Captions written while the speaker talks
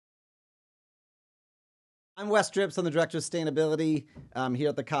I'm Wes Dripps. I'm the Director of Sustainability here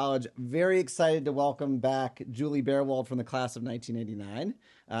at the college. Very excited to welcome back Juli Berwald from the class of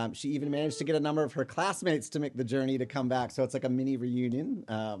 1989. She even managed to get a number of her classmates to make the journey to come back, so it's like a mini reunion,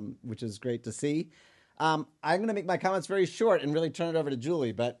 which is great to see. I'm going to make my comments very short and really turn it over to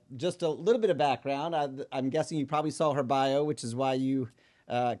Juli, but just a little bit of background. I'm guessing you probably saw her bio, which is why you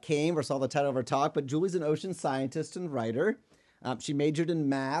came or saw the title of her talk, but Juli's an ocean scientist and writer. She majored in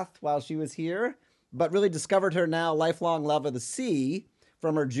math while she was here, but really discovered her now lifelong love of the sea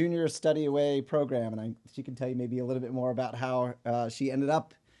from her junior study away program. And she can tell you maybe a little bit more about how she ended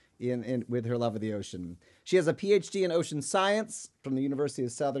up with her love of the ocean. She has a PhD in ocean science from the University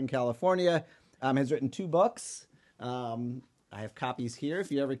of Southern California, has written 2 books. I have copies here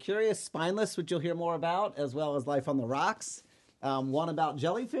if you're ever curious. Spineless, which you'll hear more about, as well as Life on the Rocks. One about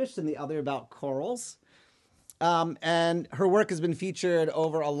jellyfish and the other about corals. And her work has been featured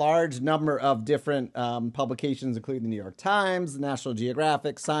over a large number of different publications, including the New York Times, the National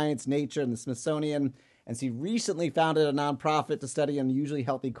Geographic, Science, Nature, and the Smithsonian. And she recently founded a nonprofit to study an unusually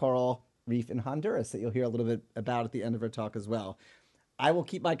healthy coral reef in Honduras that you'll hear a little bit about at the end of her talk as well. I will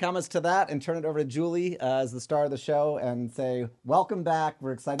keep my comments to that and turn it over to Juli as the star of the show and say, welcome back.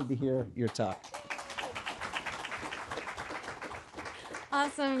 We're excited to hear your talk.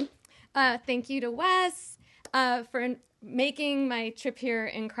 Awesome. Thank you to Wes. For making my trip here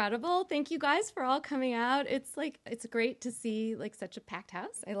incredible. Thank you guys for all coming out. It's great to see such a packed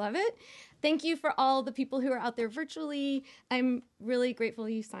house. I love it. Thank you for all the people who are out there virtually. I'm really grateful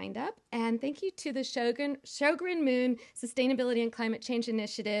you signed up. And thank you to the Sjogren Moon Sustainability and Climate Change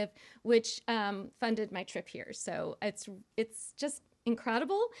Initiative, which funded my trip here. So it's just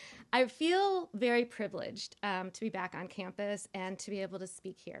incredible. I feel very privileged to be back on campus and to be able to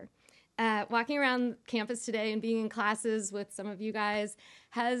speak here. Walking around campus today and being in classes with some of you guys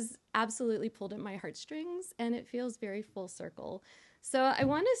has absolutely pulled at my heartstrings, and it feels very full circle. So I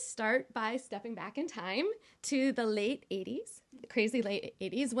want to start by stepping back in time to the late 80s, the crazy late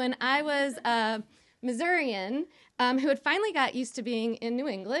 80s, when I was a Missourian who had finally got used to being in New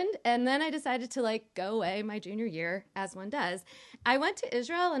England, and then I decided to go away my junior year, as one does. I went to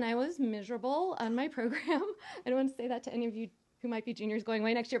Israel, and I was miserable on my program. I don't want to say that to any of you who might be juniors going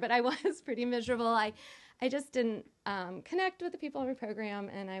away next year, but I was pretty miserable. I just didn't connect with the people on my program,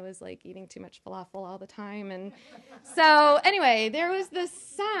 and I was eating too much falafel all the time. And so anyway, there was this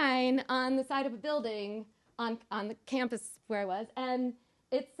sign on the side of a building on the campus where I was, and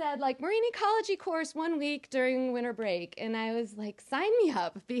it said marine ecology course 1 week during winter break. And I was sign me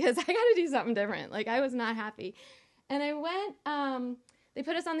up, because I got to do something different. I was not happy. And I went, they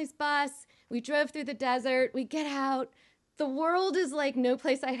put us on this bus. We drove through the desert. We get out. The world is no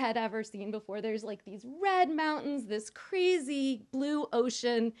place I had ever seen before. There's these red mountains, this crazy blue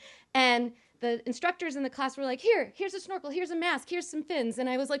ocean, and the instructors in the class were here's a snorkel, here's a mask, here's some fins. And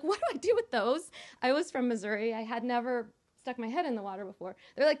I was what do I do with those? I was from Missouri. I had never stuck my head in the water before.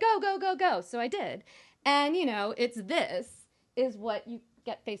 They're go, go, go, go. So I did. And, this is what you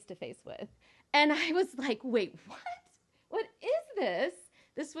get face to face with. And I was wait, what? What is this?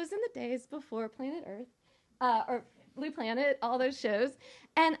 This was in the days before Planet Earth, or Blue Planet, all those shows.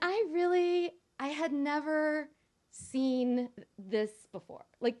 And I had never seen this before.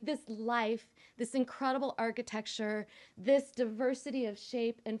 This life, this incredible architecture, this diversity of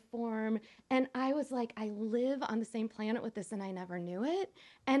shape and form. And I was I live on the same planet with this, and I never knew it.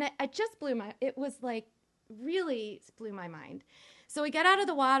 And it just really blew my mind. So we get out of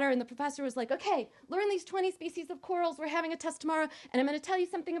the water, and the professor was okay, learn these 20 species of corals. We're having a test tomorrow, and I'm going to tell you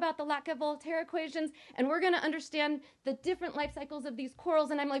something about the Lacka-Voltaire equations, and we're going to understand the different life cycles of these corals.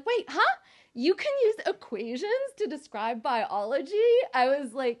 And I'm wait, huh? You can use equations to describe biology? I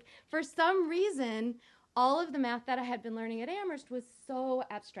was for some reason, all of the math that I had been learning at Amherst was so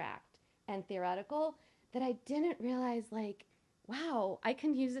abstract and theoretical that I didn't realize, wow, I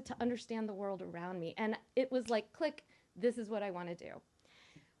can use it to understand the world around me. And it was click, this is what I want to do.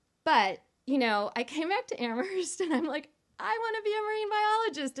 But, I came back to Amherst, and I'm I want to be a marine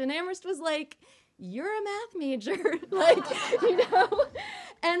biologist. And Amherst was you're a math major,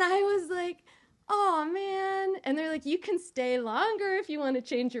 And I was oh, man. And they're you can stay longer if you want to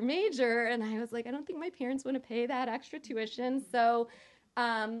change your major. And I was I don't think my parents want to pay that extra tuition. So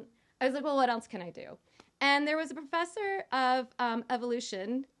I was well, what else can I do? And there was a professor of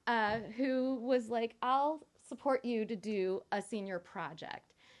evolution who was I'll support you to do a senior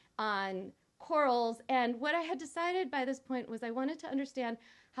project on corals. And what I had decided by this point was I wanted to understand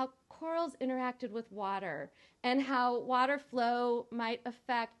how corals interacted with water and how water flow might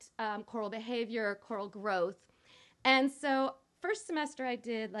affect coral behavior, coral growth. And so first semester I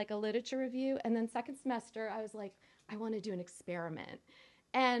did like a literature review, and then second semester I was like, I want to do an experiment.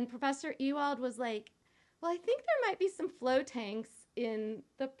 And Professor Ewald was like, well, I think there might be some flow tanks in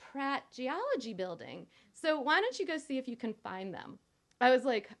the Pratt geology building. So why don't you go see if you can find them? I was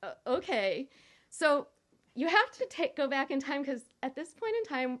like, okay. So you have to go back in time, because at this point in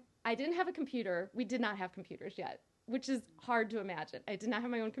time, I didn't have a computer. We did not have computers yet, which is hard to imagine. I did not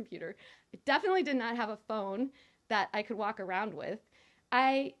have my own computer. I definitely did not have a phone that I could walk around with.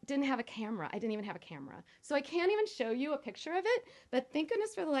 I didn't have a camera. I didn't even have a camera. So I can't even show you a picture of it, but thank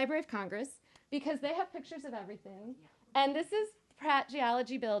goodness for the Library of Congress, because they have pictures of everything. And this is Pratt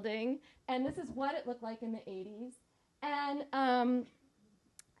Geology Building, and this is what it looked like in the 80s.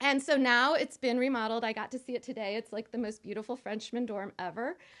 And so now it's been remodeled. I got to see it today. It's like the most beautiful Frenchman dorm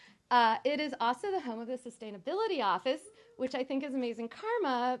ever. It is also the home of the Sustainability Office, which I think is amazing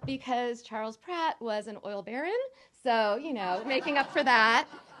karma, because Charles Pratt was an oil baron. So, you know, making up for that.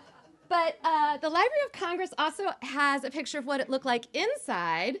 But the Library of Congress also has a picture of what it looked like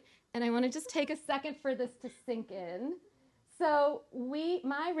inside. And I want to just take a second for this to sink in. So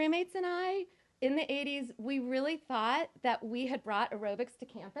my roommates and I, in the 80s, we really thought that we had brought aerobics to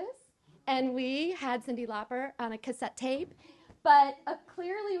campus. And we had Cyndi Lauper on a cassette tape. But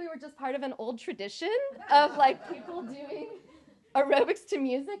clearly we were just part of an old tradition of like people doing aerobics to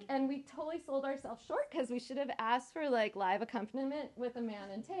music, and we totally sold ourselves short, because we should have asked for like live accompaniment with a man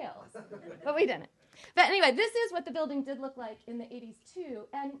in tails, but we didn't. But anyway, this is what the building did look like in the 80s too,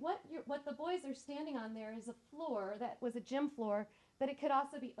 and what the boys are standing on there is a floor that was a gym floor, but it could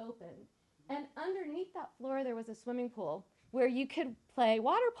also be opened. And underneath that floor there was a swimming pool where you could play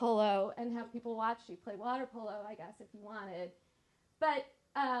water polo and have people watch you play water polo, I guess, if you wanted. But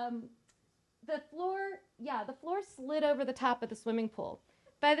the floor slid over the top of the swimming pool.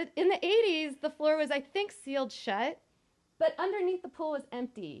 In the 80s, the floor was, I think, sealed shut, but underneath the pool was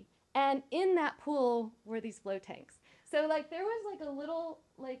empty. And in that pool were these flow tanks. So like there was like a little,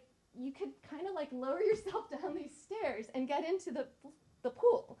 like you could kind of like lower yourself down these stairs and get into the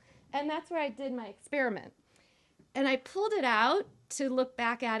pool. And that's where I did my experiment. And I pulled it out to look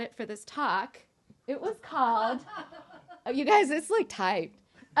back at it for this talk. It was called, you guys, it's like typed.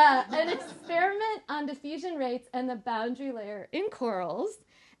 An experiment on diffusion rates and the boundary layer in corals.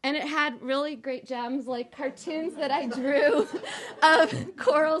 And it had really great gems, like cartoons that I drew of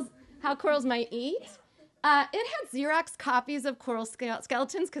corals, how corals might eat. It had Xerox copies of coral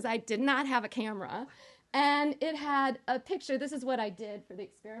skeletons, because I did not have a camera. And it had a picture. This is what I did for the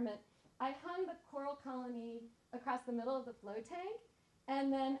experiment. I hung the coral colony across the middle of the flow tank,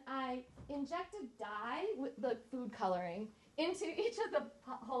 and then I injected dye with the food coloring into each of the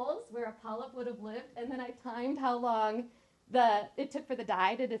holes where a polyp would have lived, and then I timed how long it took for the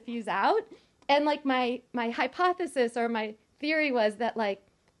dye to diffuse out. And like my hypothesis or my theory was that my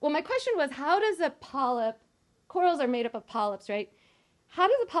question was, how does a polyp, corals are made up of polyps, right? How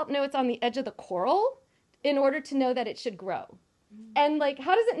does a polyp know it's on the edge of the coral in order to know that it should grow? And like,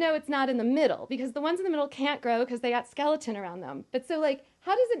 how does it know it's not in the middle? Because the ones in the middle can't grow because they got skeleton around them. But so like,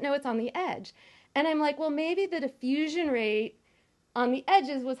 how does it know it's on the edge? And I'm like, well, maybe the diffusion rate on the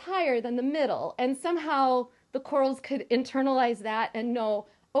edges was higher than the middle. And somehow the corals could internalize that and know,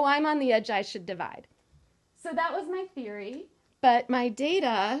 oh, I'm on the edge, I should divide. So that was my theory. But my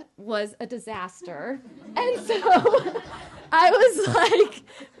data was a disaster. And so I was like,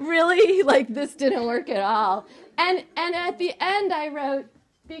 really, like, this didn't work at all. And at the end I wrote,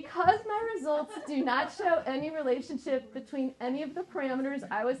 because my results do not show any relationship between any of the parameters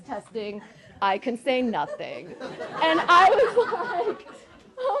I was testing, I can say nothing. And I was like,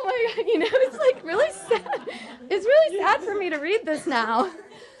 oh my God, it's like really sad. It's really sad for me to read this now.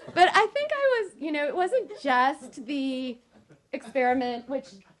 But I think I was, it wasn't just the experiment, which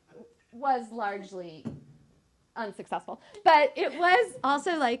was largely unsuccessful, but it was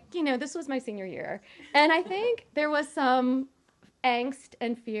also like, this was my senior year. And I think there was some angst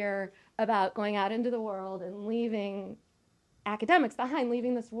and fear about going out into the world and leaving academics behind,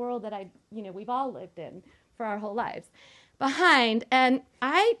 leaving this world that we've all lived in for our whole lives behind. And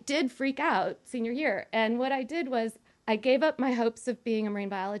I did freak out senior year. And what I did was I gave up my hopes of being a marine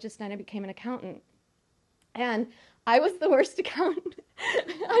biologist and I became an accountant. And I was the worst accountant.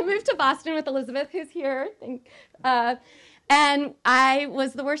 I moved to Boston with Elizabeth, who's here, and I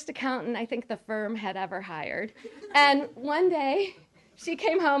was the worst accountant I think the firm had ever hired. And one day, she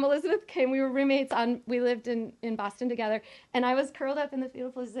came home, Elizabeth came, we were roommates, we lived in Boston together, and I was curled up in this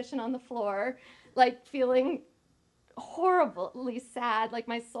beautiful position on the floor, like feeling horribly sad, like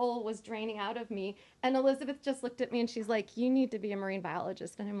my soul was draining out of me. And Elizabeth just looked at me and she's like, you need to be a marine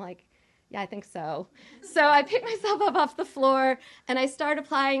biologist. And I'm like, Yeah, I think so. So I picked myself up off the floor and I started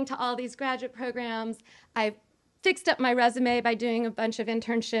applying to all these graduate programs. I fixed up my resume by doing a bunch of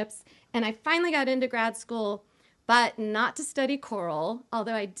internships, and I finally got into grad school, but not to study coral,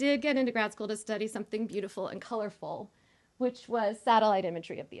 although I did get into grad school to study something beautiful and colorful, which was satellite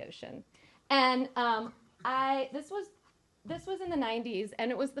imagery of the ocean. And this was in the 90s,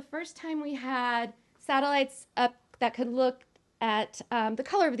 and it was the first time we had satellites up that could look at the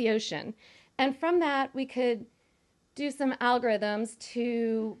color of the ocean. And from that, we could do some algorithms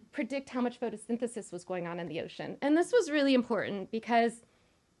to predict how much photosynthesis was going on in the ocean. And this was really important because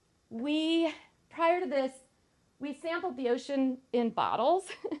prior to this, we sampled the ocean in bottles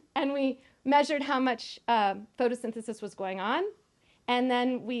and we measured how much photosynthesis was going on. And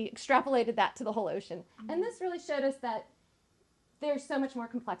then we extrapolated that to the whole ocean. And this really showed us that there's so much more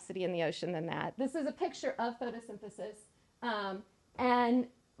complexity in the ocean than that. This is a picture of photosynthesis. And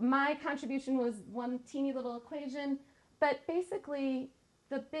my contribution was one teeny little equation. But basically,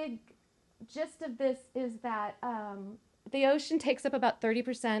 the big gist of this is that the ocean takes up about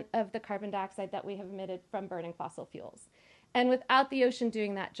 30% of the carbon dioxide that we have emitted from burning fossil fuels. And without the ocean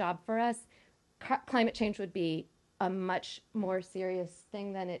doing that job for us, climate change would be a much more serious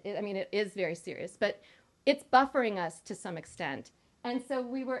thing than it is. I mean, it is very serious, but it's buffering us to some extent. And so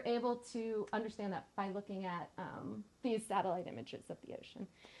we were able to understand that by looking at these satellite images of the ocean.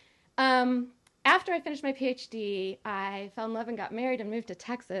 After I finished my PhD, I fell in love and got married and moved to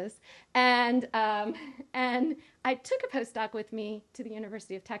Texas. And I took a postdoc with me to the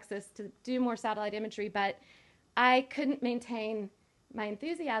University of Texas to do more satellite imagery, but I couldn't maintain my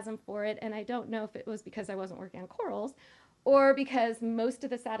enthusiasm for it. And I don't know if it was because I wasn't working on corals or because most of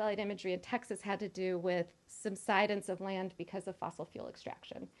the satellite imagery in Texas had to do with subsidence of land because of fossil fuel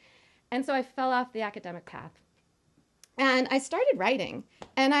extraction. And so I fell off the academic path. And I started writing,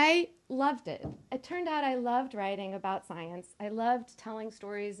 and I loved it. It turned out I loved writing about science. I loved telling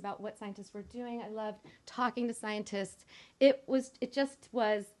stories about what scientists were doing. I loved talking to scientists. It just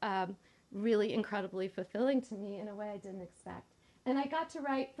was really incredibly fulfilling to me in a way I didn't expect. And I got to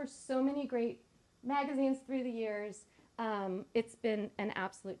write for so many great magazines through the years. It's been an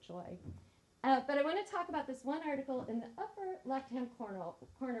absolute joy. But I want to talk about this one article in the upper left-hand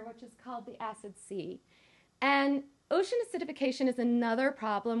corner, which is called The Acid Sea. And ocean acidification is another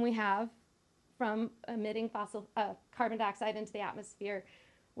problem we have from emitting carbon dioxide into the atmosphere.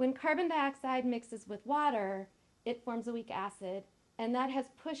 When carbon dioxide mixes with water, it forms a weak acid, and that has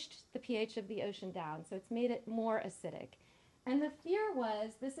pushed the pH of the ocean down, so it's made it more acidic. And the fear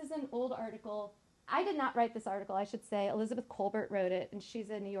was, this is an old article. I did not write this article, I should say. Elizabeth Colbert wrote it, and she's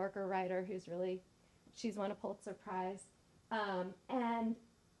a New Yorker writer she's won a Pulitzer Prize. And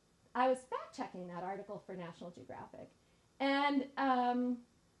I was fact-checking that article for National Geographic. And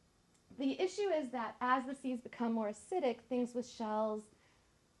the issue is that as the seas become more acidic, things with shells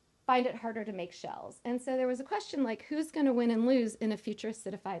find it harder to make shells. And so there was a question like, who's going to win and lose in a future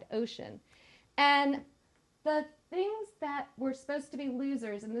acidified ocean? And the things that were supposed to be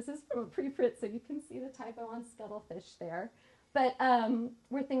losers, and this is from a preprint, so you can see the typo on scuttlefish there, but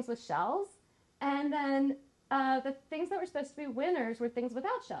were things with shells. And then the things that were supposed to be winners were things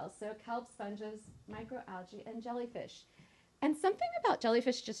without shells, so kelp, sponges, microalgae, and jellyfish. And something about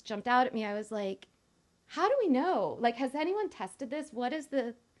jellyfish just jumped out at me. I was like, how do we know? Like, has anyone tested this?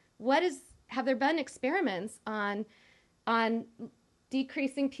 Have there been experiments on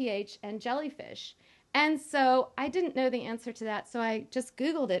decreasing pH and jellyfish? And so I didn't know the answer to that, so I just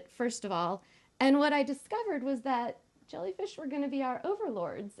Googled it, first of all. And what I discovered was that jellyfish were going to be our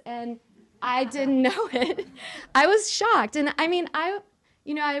overlords, and I didn't know it. I was shocked. And I mean, I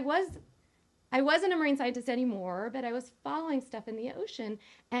wasn't a marine scientist anymore, but I was following stuff in the ocean,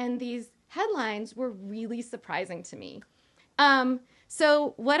 and these headlines were really surprising to me.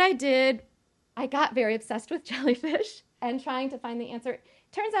 So what I did, I got very obsessed with jellyfish and trying to find the answer.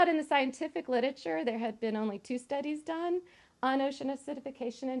 Turns out in the scientific literature, there had been only 2 studies done on ocean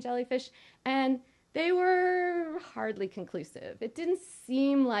acidification and jellyfish, and they were hardly conclusive. It didn't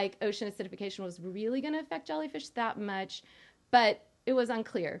seem like ocean acidification was really going to affect jellyfish that much, but it was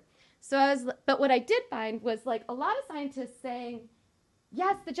unclear. But what I did find was like a lot of scientists saying,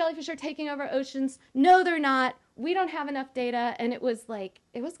 yes, the jellyfish are taking over oceans. No, they're not. We don't have enough data. And it was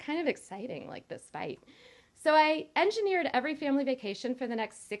kind of exciting, like this fight. So I engineered every family vacation for the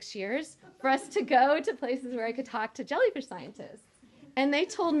next 6 years for us to go to places where I could talk to jellyfish scientists. And they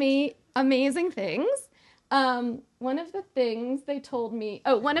told me amazing things. One of the things they told me,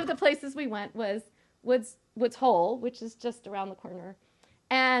 one of the places we went was Woods Hole, which is just around the corner.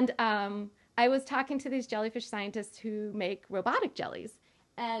 And I was talking to these jellyfish scientists who make robotic jellies.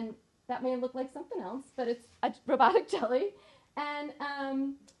 And that may look like something else, but it's a robotic jelly. And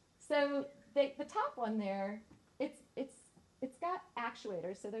so the top one there, it's got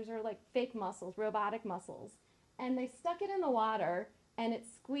actuators. So those are like fake muscles, robotic muscles. And they stuck it in the water, and it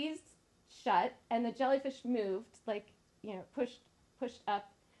squeezed shut, and the jellyfish moved, like, pushed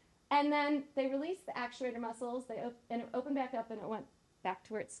up. And then they released the actuator muscles, and it opened back up, and it went back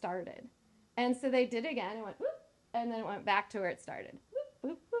to where it started. And so they did it again, and went whoop, and then it went back to where it started. Whoop,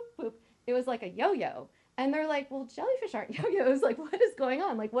 whoop, whoop, whoop. It was like a yo-yo. And they're like, well, jellyfish aren't yo-yos. Like, what is going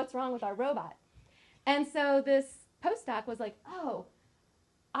on? Like, what's wrong with our robot? And so this postdoc was like, oh,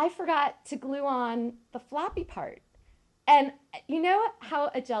 I forgot to glue on the floppy part. And you know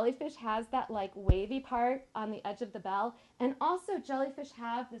how a jellyfish has that like wavy part on the edge of the bell? And also jellyfish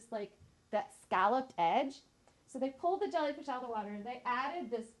have this like that scalloped edge. So they pulled the jellyfish out of the water and they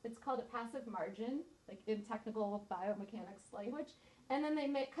added this, it's called a passive margin, like in technical biomechanics language. And then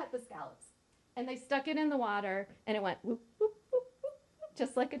they cut the scallops. And they stuck it in the water and it went whoop, whoop, whoop, whoop, whoop,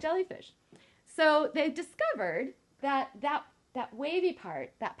 just like a jellyfish. So they discovered that wavy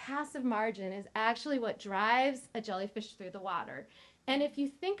part, that passive margin, is actually what drives a jellyfish through the water. And if you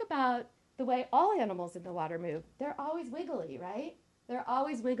think about the way all animals in the water move, they're always wiggly, right? They're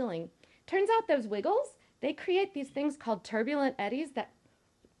always wiggling. Turns out those wiggles, they create these things called turbulent eddies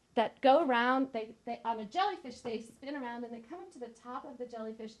that go around. They on a jellyfish, they spin around and they come up to the top of the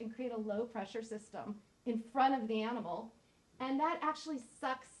jellyfish and create a low pressure system in front of the animal. And that actually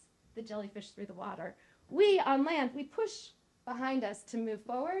sucks the jellyfish through the water. We, on land, we push behind us to move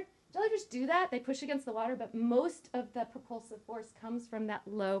forward. Jellyfish do that. They push against the water, but most of the propulsive force comes from that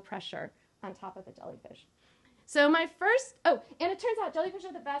low pressure on top of the jellyfish. So my first, and it turns out jellyfish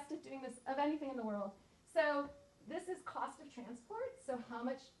are the best at doing this of anything in the world. So this is cost of transport, so how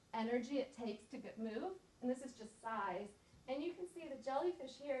much energy it takes to move, and this is just size. And you can see the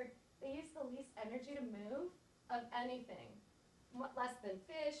jellyfish here, they use the least energy to move of anything. Less than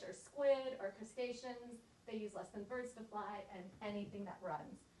fish or squid or crustaceans. They use less than birds to fly and anything that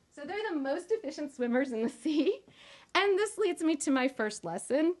runs. So they're the most efficient swimmers in the sea. And this leads me to my first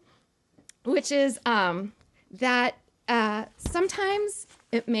lesson, which is that sometimes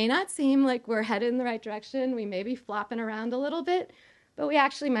it may not seem like we're headed in the right direction. We may be flopping around a little bit, but we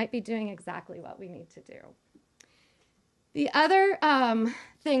actually might be doing exactly what we need to do. The other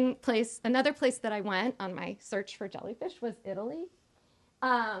another place that I went on my search for jellyfish was Italy.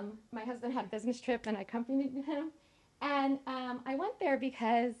 My husband had a business trip and I accompanied him. And I went there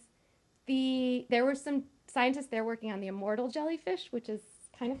because there were some scientists there working on the immortal jellyfish, which is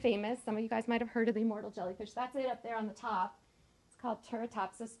kind of famous. Some of you guys might have heard of the immortal jellyfish. That's it up there on the top. It's called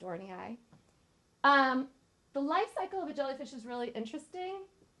Turritopsis dornii. The life cycle of a jellyfish is really interesting.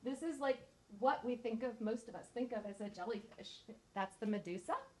 This is like what most of us think of as a jellyfish. That's the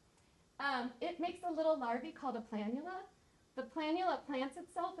medusa. It makes a little larvae called a planula. The planula plants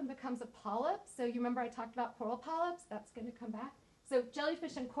itself and becomes a polyp. So you remember I talked about coral polyps? That's going to come back. So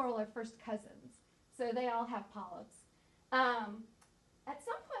jellyfish and coral are first cousins. So they all have polyps. At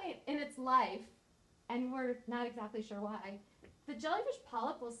some point in its life, and we're not exactly sure why, the jellyfish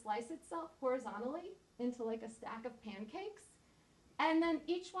polyp will slice itself horizontally into like a stack of pancakes. And then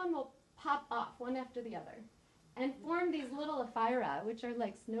each one will pop off one after the other and form these little ephyra, which are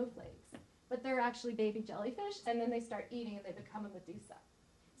like snowflakes, but they're actually baby jellyfish, and then they start eating and they become a medusa.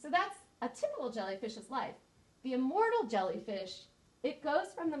 So that's a typical jellyfish's life. The immortal jellyfish, it goes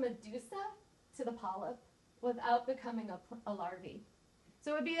from the medusa to the polyp without becoming a larvae.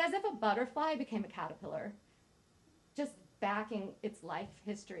 So it would be as if a butterfly became a caterpillar, just backing its life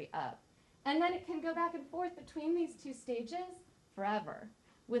history up. And then it can go back and forth between these two stages forever,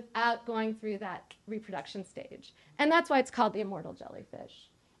 without going through that reproduction stage. And that's why it's called the immortal jellyfish.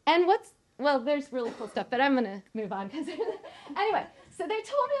 And there's really cool stuff, but I'm going to move on. Anyway, so they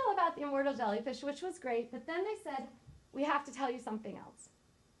told me all about the immortal jellyfish, which was great, but then they said, we have to tell you something else.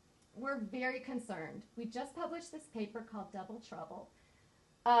 We're very concerned. We just published this paper called Double Trouble,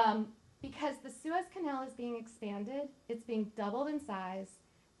 because the Suez Canal is being expanded, it's being doubled in size,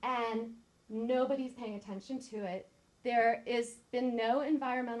 and nobody's paying attention to it. There has been no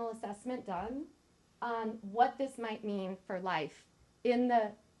environmental assessment done on what this might mean for life in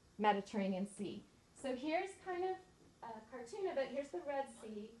the Mediterranean Sea. So here's kind of a cartoon of it. Here's the Red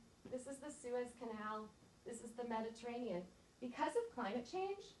Sea. This is the Suez Canal. This is the Mediterranean. Because of climate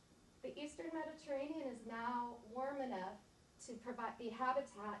change, the Eastern Mediterranean is now warm enough to provide the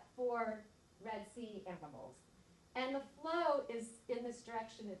habitat for Red Sea animals. And the flow is in this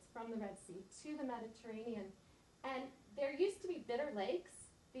direction. It's from the Red Sea to the Mediterranean. And there used to be bitter lakes,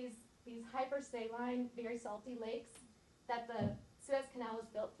 these hypersaline, very salty lakes that the Suez Canal was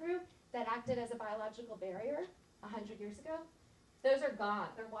built through. that acted as a biological barrier 100 years ago, those are gone.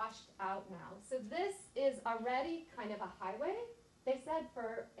 They're washed out now. So this is already kind of a highway. They said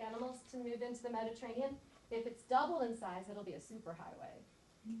for animals to move into the Mediterranean, if it's double in size, it'll be a superhighway.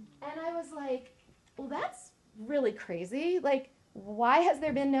 And I was like, well, that's really crazy. Like, why has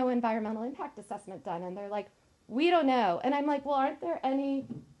there been no environmental impact assessment done? And they're like, we don't know. And I'm like, well, aren't there any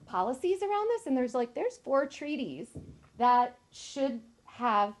policies around this? And there's 4 treaties that should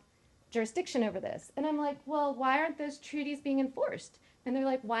have jurisdiction over this. And I'm like, well, why aren't those treaties being enforced? And they're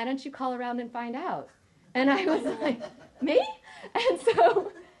like, why don't you call around and find out? And I was like, me? And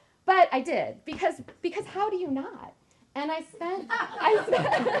so, but I did, because how do you not? And I spent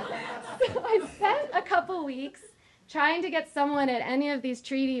a couple weeks trying to get someone at any of these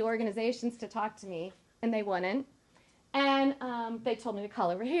treaty organizations to talk to me, and they wouldn't. And they told me to call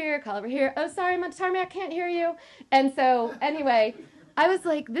over here, call over here. Oh, sorry, Tarmac, can't hear you. And so anyway, I was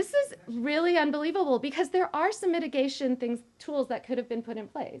like, this is really unbelievable, because there are some mitigation tools that could have been put in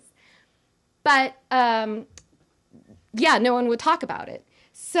place. But yeah, no one would talk about it.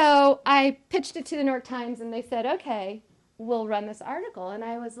 So I pitched it to the New York Times, and they said, okay, we'll run this article. And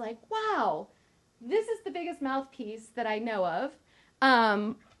I was like, wow, this is the biggest mouthpiece that I know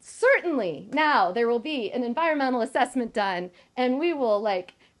of. Certainly now there will be an environmental assessment done, and we will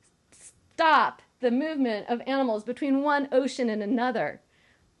stop the movement of animals between one ocean and another.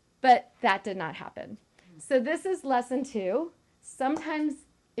 But that did not happen. So this is lesson 2. Sometimes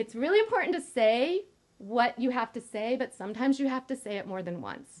it's really important to say what you have to say, but sometimes you have to say it more than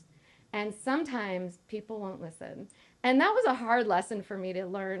once. And sometimes people won't listen. And that was a hard lesson for me to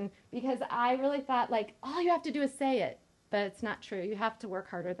learn, because I really thought, all you have to do is say it. But it's not true. You have to work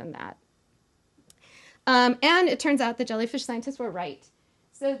harder than that. And it turns out the jellyfish scientists were right.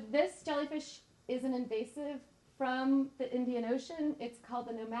 So this jellyfish is an invasive from the Indian Ocean. It's called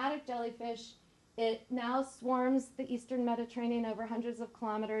the nomadic jellyfish. It now swarms the eastern Mediterranean over hundreds of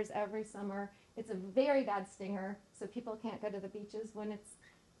kilometers every summer. It's a very bad stinger, so people can't go to the beaches when it's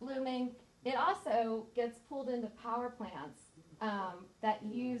blooming. It also gets pulled into power plants that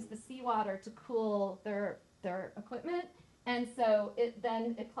use the seawater to cool their equipment. And so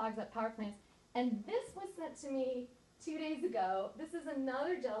it clogs up power plants. And this was sent to me 2 days ago. This is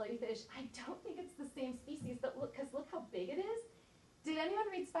another jellyfish. I don't think it's the same species, but look how big it is. Did anyone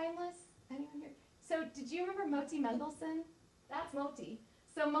read Spineless? Anyone here? So did you remember Moti Mendelsohn? That's Moti.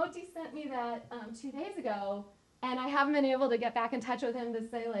 So Moti sent me that 2 days ago, and I haven't been able to get back in touch with him to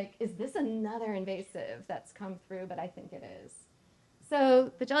say, is this another invasive that's come through? But I think it is.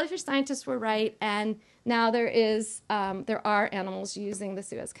 So the jellyfish scientists were right, and now there are animals using the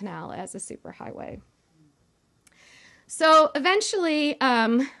Suez Canal as a superhighway. So eventually,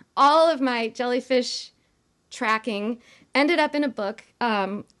 all of my jellyfish tracking ended up in a book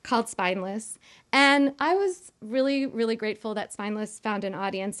called Spineless, and I was really, really grateful that Spineless found an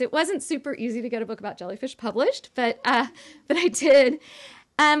audience. It wasn't super easy to get a book about jellyfish published, but I did.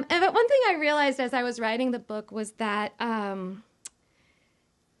 But one thing I realized as I was writing the book was that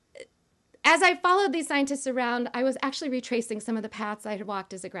as I followed these scientists around, I was actually retracing some of the paths I had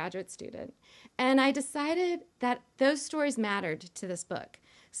walked as a graduate student. And I decided that those stories mattered to this book.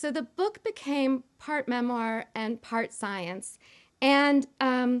 So the book became part memoir and part science. And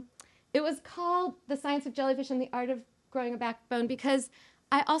it was called The Science of Jellyfish and the Art of Growing a Backbone, because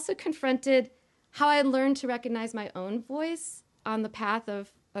I also confronted how I learned to recognize my own voice on the path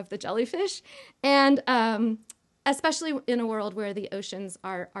of the jellyfish. And especially in a world where the oceans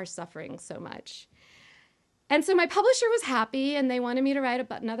are suffering so much. And so my publisher was happy, and they wanted me to write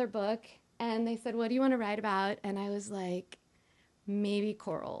another book. And they said, what do you want to write about? And I was like, maybe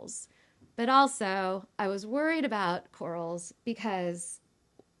corals. But also, I was worried about corals because,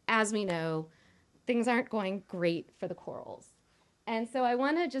 as we know, things aren't going great for the corals. And so I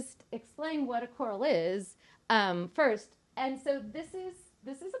want to just explain what a coral is first. And so this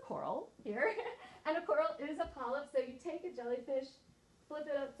is a coral here. And a coral is a polyp, so you take a jellyfish, flip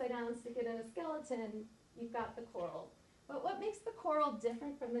it upside down, stick it in a skeleton, you've got the coral. But what makes the coral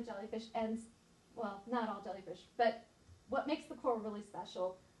different from the jellyfish, and, well, not all jellyfish, but what makes the coral really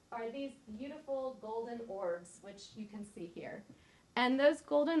special are these beautiful golden orbs, which you can see here. And those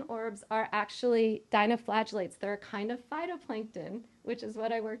golden orbs are actually dinoflagellates. They're a kind of phytoplankton, which is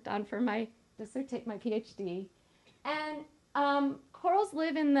what I worked on for my PhD. And corals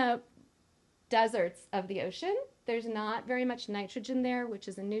live in the deserts of the ocean. There's not very much nitrogen there, which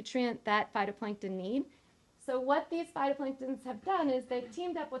is a nutrient that phytoplankton need. So what these phytoplanktons have done is they've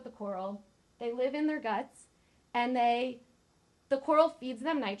teamed up with the coral. They live in their guts, and the coral feeds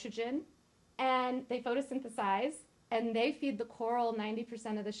them nitrogen, and they photosynthesize, and they feed the coral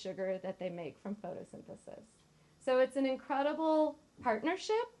 90% of the sugar that they make from photosynthesis. So it's an incredible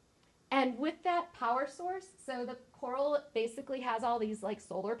partnership. And with that power source, so the coral basically has all these like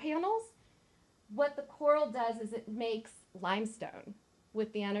solar panels. What the coral does is it makes limestone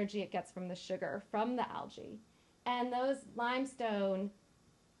with the energy it gets from the sugar from the algae. And those limestone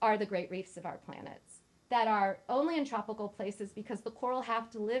are the great reefs of our planets that are only in tropical places because the coral have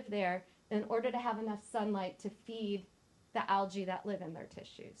to live there in order to have enough sunlight to feed the algae that live in their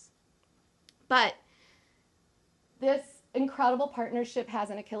tissues. But this incredible partnership has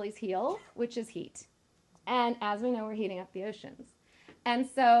an Achilles heel, which is heat. And as we know, we're heating up the oceans. And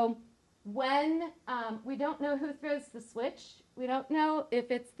so when we don't know who throws the switch, we don't know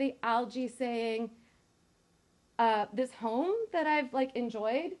if it's the algae saying, this home that I've like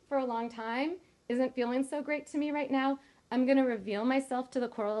enjoyed for a long time isn't feeling so great to me right now. I'm going to reveal myself to the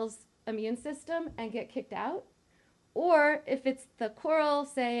coral's immune system and get kicked out. Or if it's the coral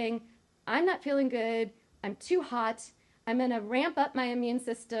saying, I'm not feeling good, I'm too hot, I'm going to ramp up my immune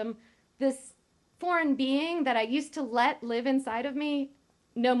system. This foreign being that I used to let live inside of me,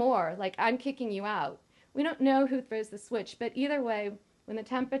 no more. Like, I'm kicking you out. We don't know who throws the switch, but either way, when the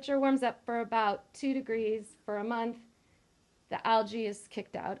temperature warms up for about 2 degrees for a month, the algae is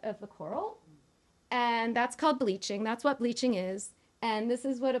kicked out of the coral. And that's called bleaching. That's what bleaching is. And this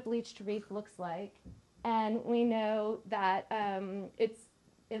is what a bleached reef looks like. And we know that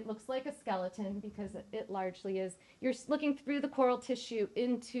it looks like a skeleton because it largely is. You're looking through the coral tissue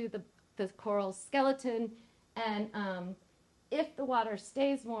into the coral skeleton. And if the water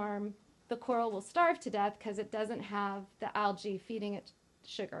stays warm, the coral will starve to death because it doesn't have the algae feeding it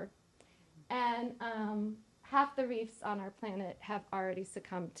sugar. And half the reefs on our planet have already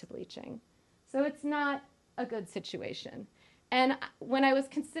succumbed to bleaching. So it's not a good situation. And when I was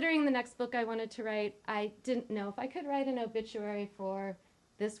considering the next book I wanted to write, I didn't know if I could write an obituary for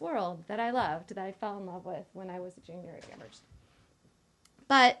this world that I loved, that I fell in love with when I was a junior at Amherst.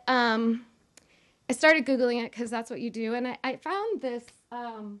 But I started Googling it because that's what you do, and I found this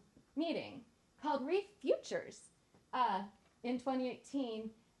meeting called Reef Futures in 2018,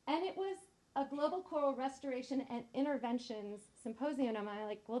 and it was a global coral restoration and interventions symposium. And I'm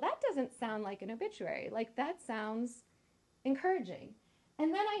like, well, that doesn't sound like an obituary. Like, that sounds encouraging.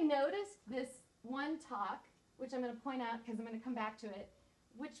 And then I noticed this one talk, which I'm going to point out because I'm going to come back to it,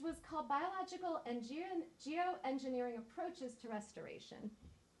 which was called Biological and Geoengineering Approaches to Restoration.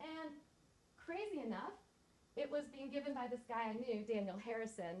 And crazy enough, it was being given by this guy I knew, Daniel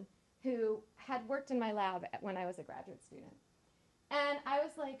Harrison, who had worked in my lab when I was a graduate student. And I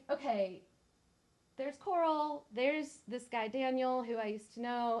was like, okay, there's coral, there's this guy Daniel, who I used to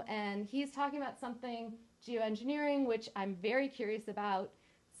know, and he's talking about something geoengineering, which I'm very curious about,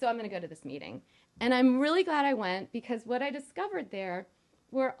 so I'm going to go to this meeting. And I'm really glad I went, because what I discovered there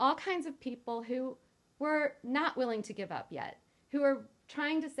were all kinds of people who were not willing to give up yet, who are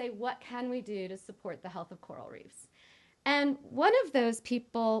trying to say, what can we do to support the health of coral reefs? And one of those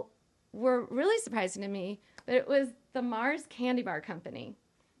people were really surprising to me, but it was the Mars Candy Bar Company.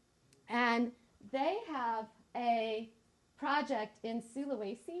 And they have a project in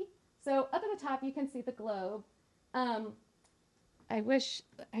Sulawesi. So up at the top, you can see the globe. I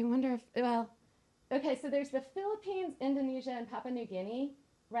wonder if, well, okay, so there's the Philippines, Indonesia, and Papua New Guinea,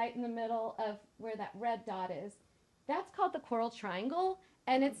 right in the middle of where that red dot is. That's called the Coral Triangle,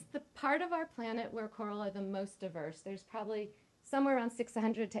 and it's the part of our planet where coral are the most diverse. There's probably somewhere around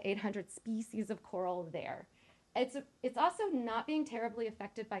 600 to 800 species of coral there. It's also not being terribly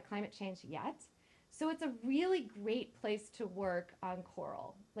affected by climate change yet, so it's a really great place to work on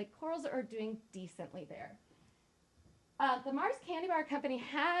coral. Like, corals are doing decently there. The Mars Candy Bar Company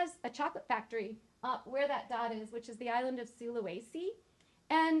has a chocolate factory where that dot is, which is the island of Sulawesi.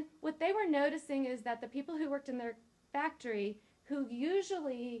 And what they were noticing is that the people who worked in their factory, who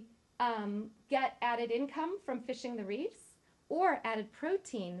usually get added income from fishing the reefs or added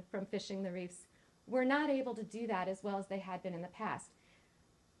protein from fishing the reefs, were not able to do that as well as they had been in the past.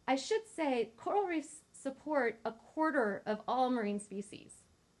 I should say coral reefs support 1/4 of all marine species.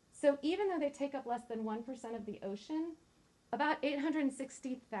 So even though they take up less than 1% of the ocean, about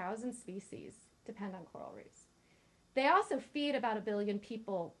 860,000 species depend on coral reefs. They also feed about 1 billion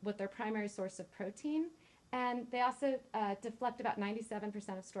people with their primary source of protein, and they also deflect about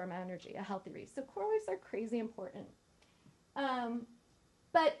 97% of storm energy, a healthy reef. So coral reefs are crazy important.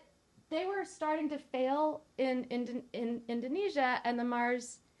 But they were starting to fail in Indonesia, and the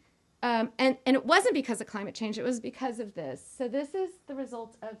Mars, and it wasn't because of climate change, it was because of this. So this is the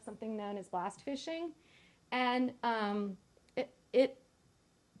result of something known as blast fishing, and it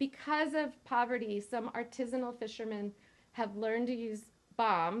because of poverty, some artisanal fishermen have learned to use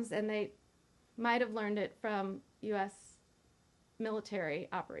bombs, and they might have learned it from U.S. military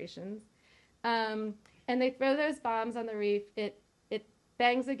operations. And they throw those bombs on the reef. It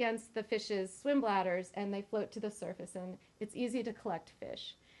bangs against the fish's swim bladders, and they float to the surface, and it's easy to collect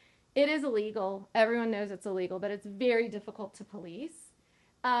fish. It is illegal. Everyone knows it's illegal, but it's very difficult to police.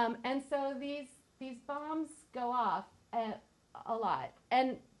 And so these bombs go off a lot.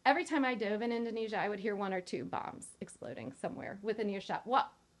 And every time I dove in Indonesia, I would hear 1 or 2 bombs exploding somewhere within earshot.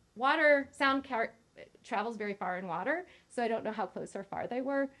 Sound travels very far in water, so I don't know how close or far they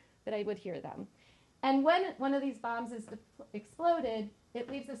were, but I would hear them. And when one of these bombs is exploded, it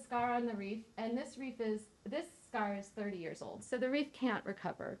leaves a scar on the reef, and this scar is 30 years old, so the reef can't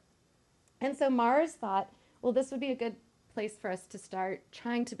recover. And so Mars thought, well, this would be a good place for us to start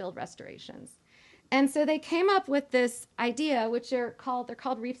trying to build restorations. And so they came up with this idea, which they're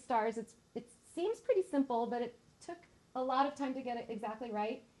called reef stars. It seems pretty simple, but it took a lot of time to get it exactly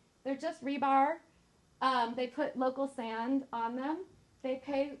right. They're just rebar. They put local sand on them. They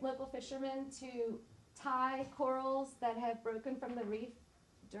pay local fishermen to tie corals that have broken from the reef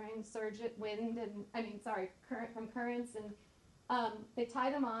during surge wind current from currents, and they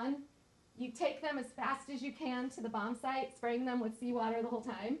tie them on. You take them as fast as you can to the bomb site, spraying them with seawater the whole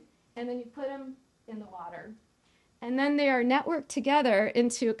time, and then you put them in the water. And then they are networked together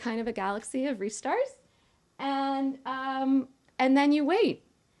into a kind of a galaxy of reef stars, and then you wait.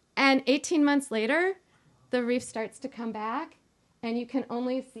 And 18 months later, the reef starts to come back, and you can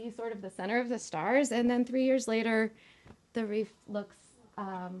only see sort of the center of the stars, and then 3 years later, the reef looks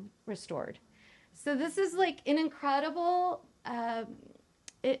restored. So this is like an incredible,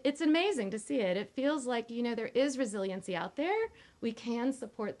 it's amazing to see it. It feels like, there is resiliency out there. We can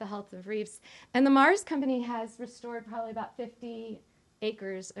support the health of reefs. And the Mars company has restored probably about 50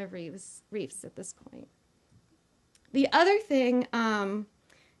 acres of reefs at this point. The other thing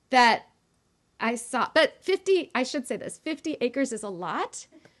that I saw, but 50 acres is a lot,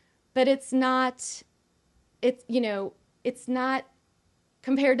 but it's not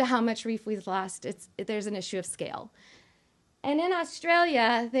compared to how much reef we've lost, there's an issue of scale. And in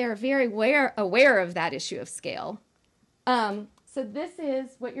Australia, they're very aware of that issue of scale. So this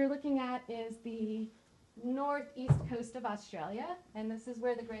is, what you're looking at is the northeast coast of Australia, and this is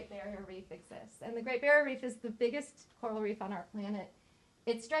where the Great Barrier Reef exists. And the Great Barrier Reef is the biggest coral reef on our planet.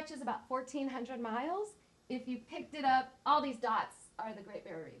 It stretches about 1,400 miles. If you picked it up, all these dots are the Great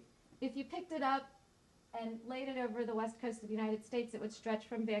Barrier Reef. If you picked it up and laid it over the west coast of the United States, it would stretch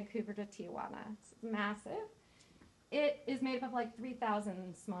from Vancouver to Tijuana. It's massive. It is made up of like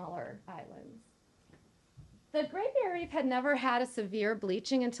 3,000 smaller islands. The Great Barrier Reef had never had a severe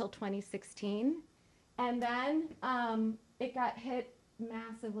bleaching until 2016, and then it got hit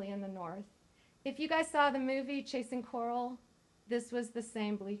massively in the north. If you guys saw the movie Chasing Coral, this was the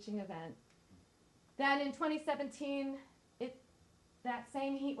same bleaching event. Then in 2017, that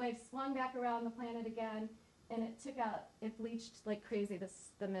same heat wave swung back around the planet again, and it bleached like crazy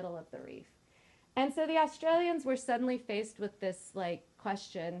the middle of the reef. And so the Australians were suddenly faced with this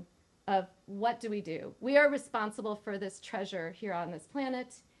question of, what do we do? We are responsible for this treasure here on this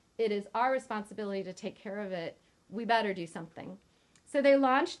planet. It is our responsibility to take care of it. We better do something. So they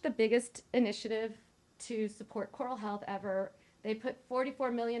launched the biggest initiative to support coral health ever. They put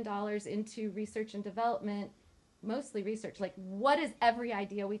 $44 million into research and development, mostly research, what is every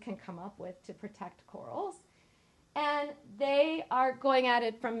idea we can come up with to protect corals? And they are going at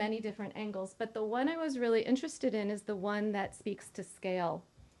it from many different angles, but the one I was really interested in is the one that speaks to scale.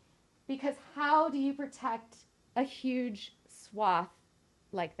 Because how do you protect a huge swath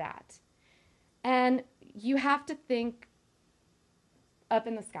like that? And you have to think up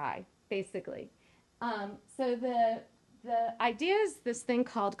in the sky, basically. So the idea is this thing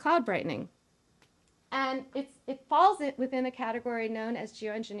called cloud brightening. And it falls within a category known as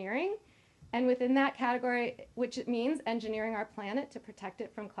geoengineering. And within that category, which it means engineering our planet to protect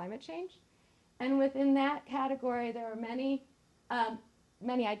it from climate change. And within that category, there are many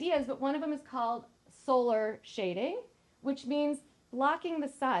ideas, but one of them is called solar shading, which means blocking the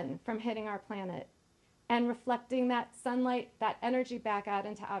sun from hitting our planet and reflecting that sunlight, that energy back out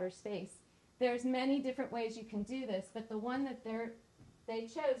into outer space. There's many different ways you can do this, but the one that they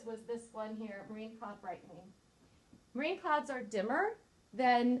chose was this one here, marine cloud brightening. Marine clouds are dimmer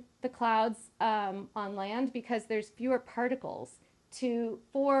than the clouds on land because there's fewer particles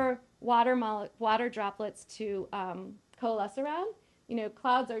for water droplets to coalesce around.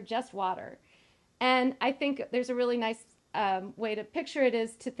 Clouds are just water. And I think there's a really nice way to picture it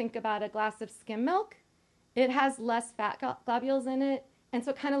is to think about a glass of skim milk. It has less fat globules in it, And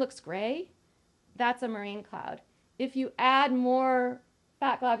so it kind of looks gray. That's a marine cloud. If you add more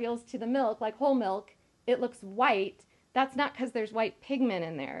fat globules to the milk, like whole milk, it looks white. That's not because there's white pigment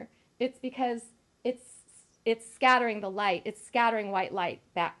in there. It's because it's scattering the light. It's scattering white light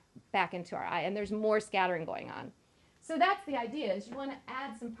back into our eye, and there's more scattering going on. So that's the idea, is you want to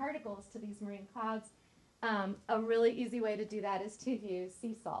add some particles to these marine clouds. A really easy way to do that is to use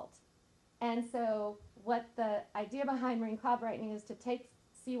sea salt. And so what the idea behind marine cloud brightening is to take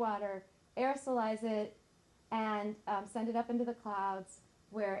seawater, aerosolize it, and send it up into the clouds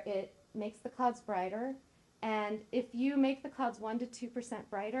where it makes the clouds brighter. And if you make the clouds 1% to 2%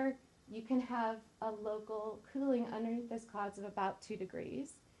 brighter, you can have a local cooling underneath those clouds of about 2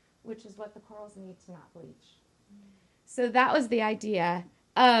 degrees, which is what the corals need to not bleach. So that was the idea.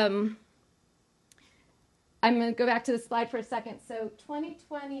 I'm going to go back to the slide for a second. So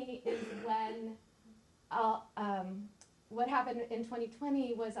 2020 is when what happened in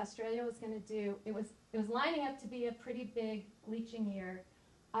 2020 was Australia was going to do, it was lining up to be a pretty big bleaching year.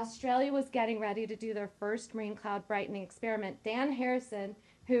 Australia was getting ready to do their first marine cloud brightening experiment. Dan Harrison,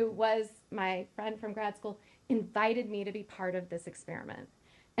 who was my friend from grad school, invited me to be part of this experiment.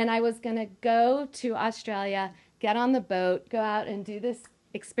 And I was going to go to Australia, get on the boat, go out and do this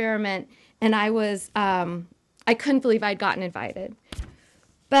experiment. And I couldn't believe I'd gotten invited.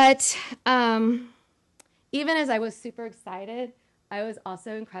 But even as I was super excited, I was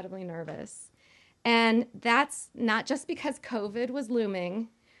also incredibly nervous. And that's not just because COVID was looming,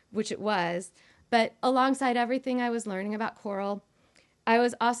 which it was, but alongside everything I was learning about coral, I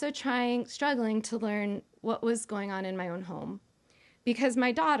was also struggling to learn what was going on in my own home. Because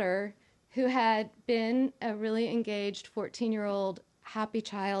my daughter, who had been a really engaged 14-year-old happy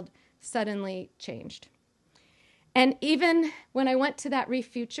child, suddenly changed. And even when I went to that Reef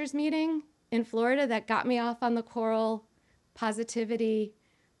Futures meeting in Florida that got me off on the coral positivity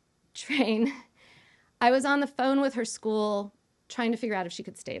train, I was on the phone with her school trying to figure out if she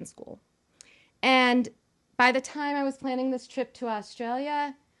could stay in school. And by the time I was planning this trip to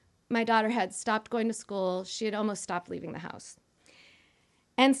Australia, my daughter had stopped going to school. She had almost stopped leaving the house.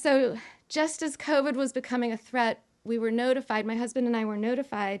 And so just as COVID was becoming a threat, we were notified, my husband and I were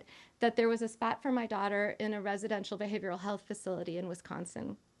notified, that there was a spot for my daughter in a residential behavioral health facility in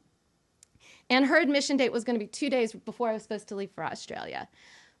Wisconsin. And her admission date was going to be 2 days before I was supposed to leave for Australia.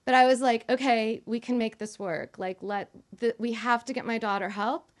 But I was like, okay, we can make this work. Like, we have to get my daughter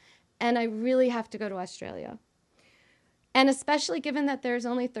help, and I really have to go to Australia. And especially given that there's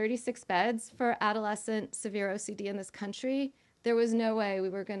only 36 beds for adolescent severe OCD in this country, there was no way we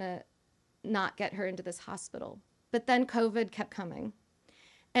were going to not get her into this hospital. But then COVID kept coming.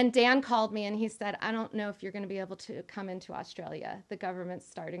 And Dan called me and he said, I don't know if you're going to be able to come into Australia. The government's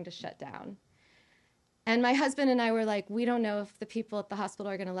starting to shut down. And my husband and I were like, we don't know if the people at the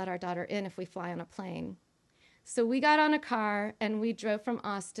hospital are going to let our daughter in if we fly on a plane. So we got on a car and we drove from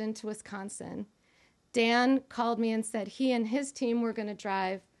Austin to Wisconsin. Dan called me and said he and his team were going to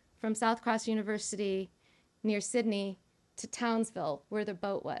drive from South Cross University near Sydney to Townsville, where the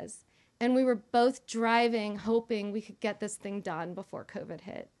boat was. And we were both driving, hoping we could get this thing done before COVID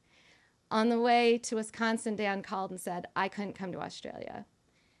hit. On the way to Wisconsin, Dan called and said, I couldn't come to Australia.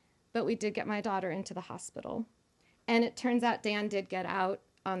 But we did get my daughter into the hospital. And it turns out Dan did get out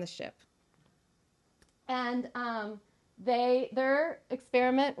on the ship. And their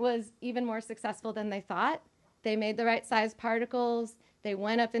experiment was even more successful than they thought. They made the right size particles. They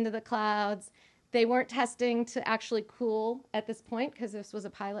went up into the clouds. They weren't testing to actually cool at this point because this was a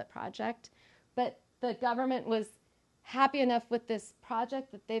pilot project. But the government was happy enough with this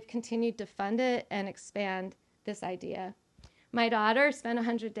project that they've continued to fund it and expand this idea. My daughter spent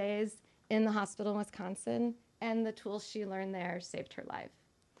 100 days in the hospital in Wisconsin, and the tools she learned there saved her life.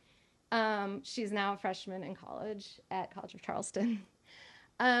 She's now a freshman in college at College of Charleston.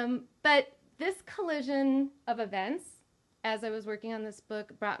 But this collision of events, as I was working on this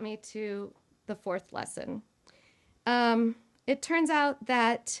book, brought me to the fourth lesson. It turns out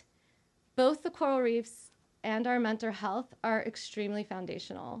that both the coral reefs and our mental health are extremely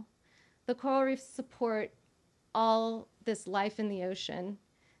foundational. The coral reefs support all this life in the ocean.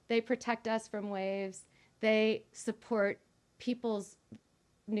 They protect us from waves. They support people's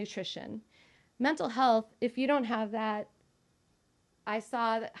nutrition. Mental health, if you don't have that, I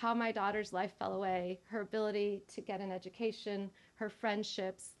saw how my daughter's life fell away, her ability to get an education, her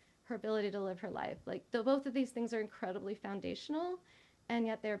friendships, her ability to live her life. Like, both of these things are incredibly foundational, and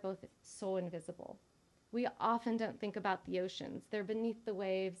yet they're both so invisible. We often don't think about the oceans. They're beneath the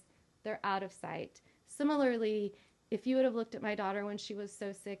waves. They're out of sight. Similarly, if you would have looked at my daughter when she was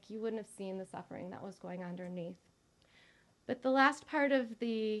so sick, you wouldn't have seen the suffering that was going on underneath. But the last part of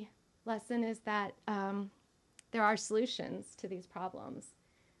the lesson is that there are solutions to these problems.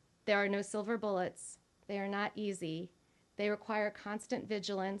 There are no silver bullets. They are not easy. They require constant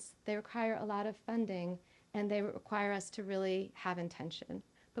vigilance. They require a lot of funding, and they require us to really have intention.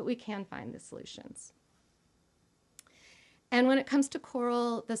 But we can find the solutions. And when it comes to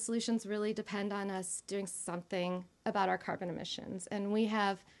coral, the solutions really depend on us doing something about our carbon emissions. And we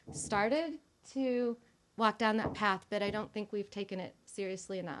have started to walk down that path, but I don't think we've taken it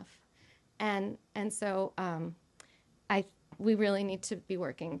seriously enough. And so we really need to be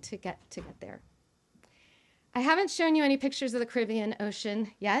working to get there. I haven't shown you any pictures of the Caribbean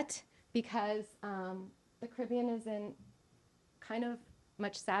Ocean yet because the Caribbean is in kind of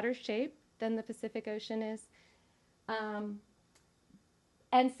much sadder shape than the Pacific Ocean is.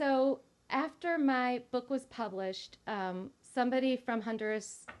 And so after my book was published, somebody from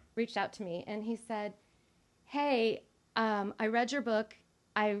Honduras reached out to me and he said, hey, I read your book,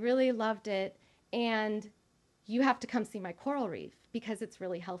 I really loved it, and you have to come see my coral reef because it's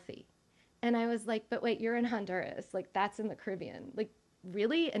really healthy. And I was like, but wait, you're in Honduras, like that's in the Caribbean, like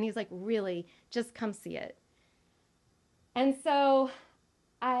really? And he's like, really, just come see it. And so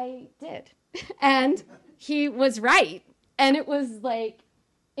I did. And he was right. And it was like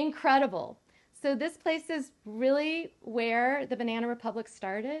incredible. So this place is really where the Banana Republic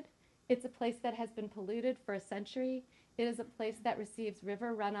started. It's a place that has been polluted for a century. It is a place that receives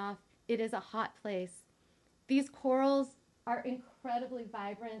river runoff. It is a hot place. These corals are incredibly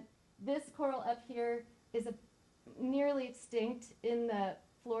vibrant. This coral up here is nearly extinct in the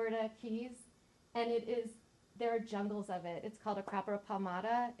Florida Keys, and there are jungles of it. It's called a Crapera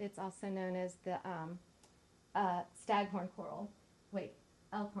palmata. It's also known as the staghorn coral. Wait,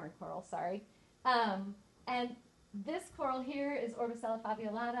 elkhorn coral, sorry. And this coral here is Orbicella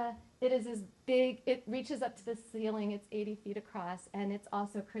faviolata. It is as big, it reaches up to the ceiling, it's 80 feet across, and it's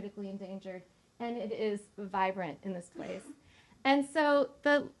also critically endangered, and it is vibrant in this place. And so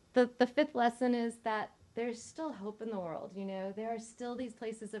the fifth lesson is that there's still hope in the world, you know. There are still these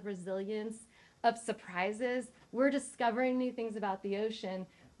places of resilience, of surprises. We're discovering new things about the ocean.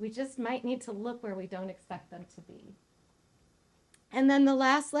 We just might need to look where we don't expect them to be. And then the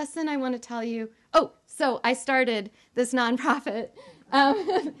last lesson I want to tell you, so I started this nonprofit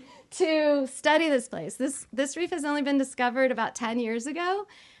to study this place. This reef has only been discovered about 10 years ago.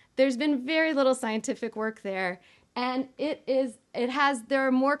 There's been very little scientific work there. And there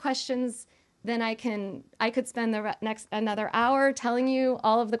are more questions than I could spend the next another hour telling you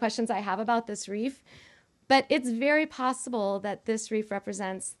all of the questions I have about this reef. But it's very possible that this reef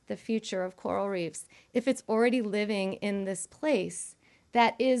represents the future of coral reefs if it's already living in this place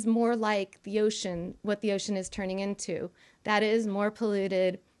that is more like the ocean, what the ocean is turning into. That is more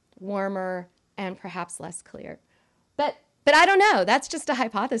polluted, warmer, and perhaps less clear. But I don't know. That's just a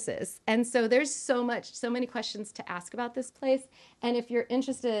hypothesis. And so there's so many questions to ask about this place. And if you're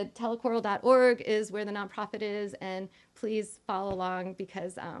interested, telecoral.org is where the nonprofit is. And please follow along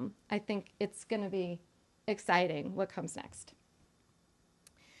because I think it's going to be exciting what comes next.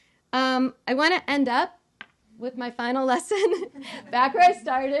 I want to end up with my final lesson back where I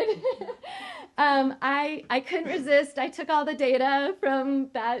started. I couldn't resist. I took all the data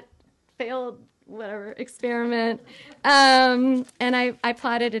from that failed experiment, and I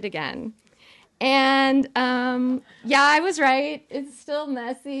plotted it again. And yeah, I was right. It's still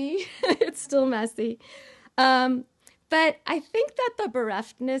messy. It's still messy. But I think that the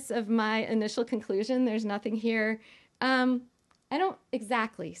bereftness of my initial conclusion, there's nothing here, I don't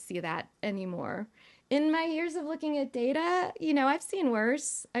exactly see that anymore. In my years of looking at data, I've seen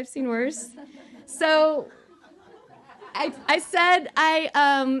worse. So I said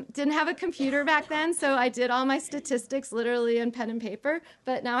I didn't have a computer back then, so I did all my statistics literally in pen and paper.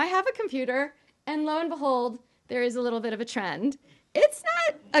 But now I have a computer, and lo and behold, there is a little bit of a trend. It's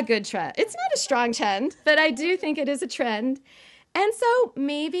not a good trend. It's not a strong trend, but I do think it is a trend. And so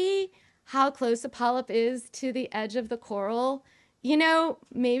maybe how close a polyp is to the edge of the coral,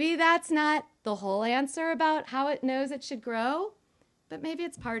 maybe that's not the whole answer about how it knows it should grow, but maybe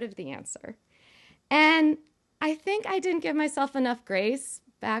it's part of the answer. And I think I didn't give myself enough grace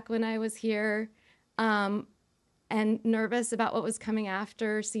back when I was here and nervous about what was coming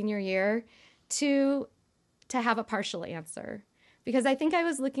after senior year to have a partial answer. Because I think I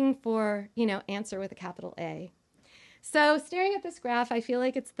was looking for, answer with a capital A. So staring at this graph, I feel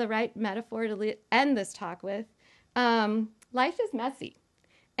like it's the right metaphor to end this talk with. Life is messy,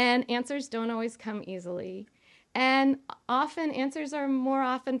 and answers don't always come easily. And often answers are more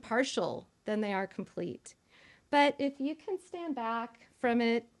often partial than they are complete. But if you can stand back from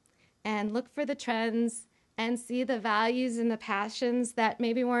it and look for the trends and see the values and the passions that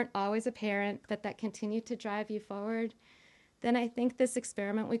maybe weren't always apparent, but that continue to drive you forward, then I think this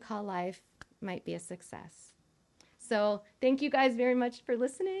experiment we call life might be a success. So thank you guys very much for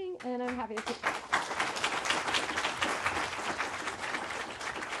listening, and I'm happy to take questions.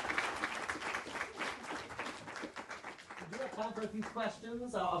 We do have time for a few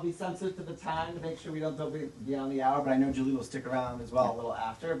questions. I'll be sensitive to the time to make sure we don't go beyond the hour, but I know Juli will stick around as well a little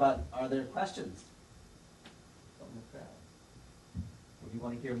after. But are there questions from the crowd? What do you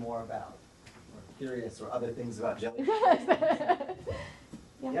want to hear more about? Or curious, or other things about jellyfish?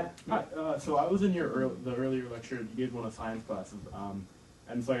 Yeah. Hi, so I was in your the earlier lecture. You gave one of science classes,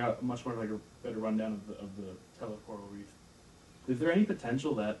 and so I got much more like a better rundown of the Tela coral reef. Is there any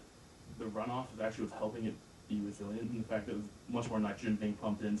potential that the runoff is actually what's helping it be resilient, and the fact that there's much more nitrogen being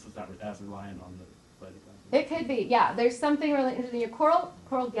pumped in, so it's not as reliant on the phytoplankton? It could be, yeah. There's something really interesting. Your coral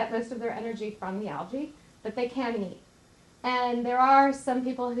get most of their energy from the algae, but they can eat. And there are some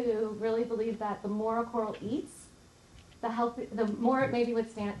people who really believe that the more a coral eats, the more it may be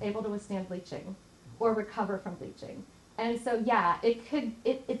able to withstand bleaching or recover from bleaching. And so, yeah,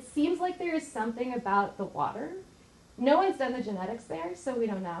 it seems like there is something about the water. No one's done the genetics there, so we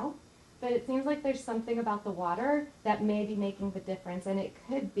don't know. But it seems like there's something about the water that may be making the difference. And it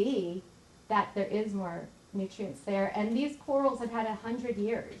could be that there is more nutrients there. And these corals have had 100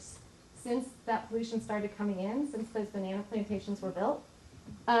 years since that pollution started coming in, since those banana plantations were built,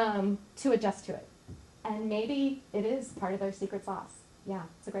 to adjust to it. And maybe it is part of their secret sauce. Yeah,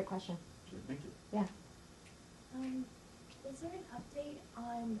 it's a great question. Sure, thank you. Yeah. Is there an update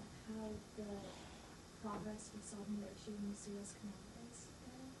on how the progress with solving the issue in the Suez Canal is?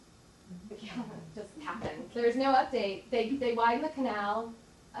 Yeah, it just happened. There's no update. They widened the canal.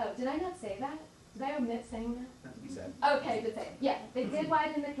 Oh, did I not say that? Did I omit saying that? Not to be said. Okay, but say, yeah, they did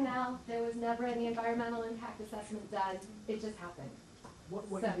widen the canal. There was never any environmental impact assessment done. It just happened. What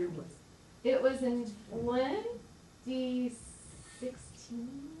So- year was it? It was in 2016.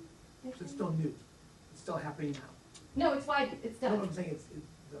 I So it's think. still new. It's still happening now. No, it's wide. It's No, done. I'm saying it's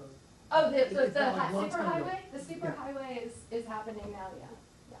the. Oh, it's not like a long super time ago. highway. The super Yeah. highway is happening now. Yeah,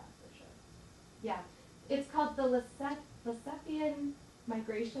 yeah, for sure. Yeah, it's called the Lessepian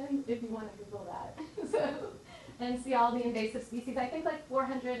migration. If you want to Google that, so and see all the invasive species. I think like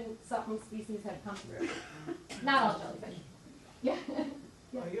 400 and something species have come through. Not all jellyfish. Yeah.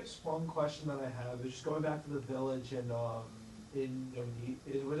 Yeah. I guess one question that I have is just going back to the village in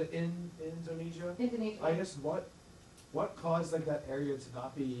Indonesia. Indonesia. I guess what caused like that area to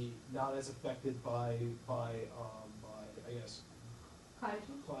not as affected by I guess Cottage.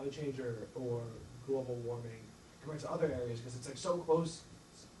 climate change or global warming compared to other areas, because it's like so close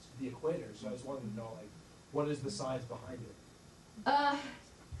to the equator. So I just wanted to know, like, what is the science behind it?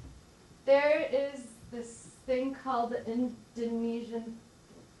 There is this thing called the Indonesian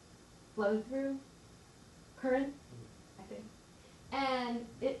flow-through current, I think, and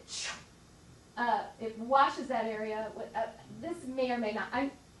it washes that area. This may or may not.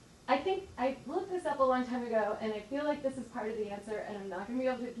 I think I looked this up a long time ago, and I feel like this is part of the answer, and I'm not going to be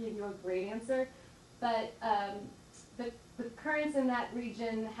able to give you a great answer, but the currents in that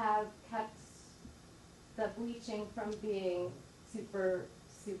region have kept the bleaching from being super,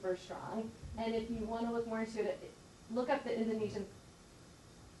 super strong. And if you want to look more into it, look up the Indonesian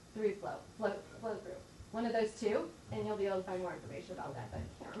flow through. One of those two, and you'll be able to find more information about that, but I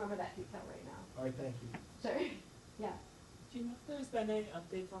can't remember that detail right now. All right, thank you. Sure. Yeah. Do you know if there's been any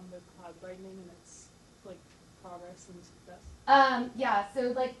updates on the cloud brightening and its like progress and success? Yeah,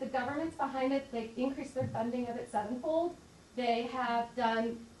 so like the government's behind it, they've increased their funding of it sevenfold. They have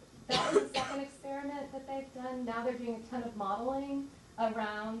done, that was the second experiment that they've done. Now they're doing a ton of modeling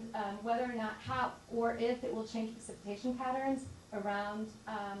around whether or not how or if it will change precipitation patterns around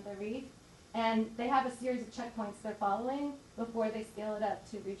the reef. And they have a series of checkpoints they're following before they scale it up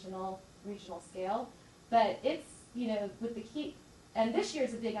to regional scale. But it's, you know, with the heat, and this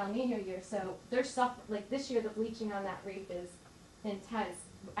year's a big El Nino year, so they're like this year the bleaching on that reef is intense,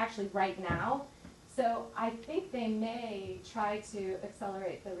 actually right now. So I think they may try to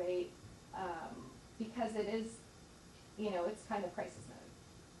accelerate the rate because it is, you know, it's kind of crisis mode.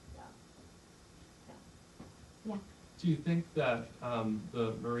 Yeah. Do you think that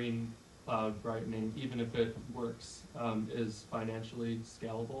the marine cloud brightening, even if it works, is financially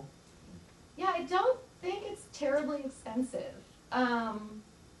scalable? Yeah, I don't think it's terribly expensive.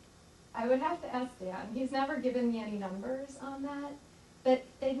 I would have to ask Dan. He's never given me any numbers on that, but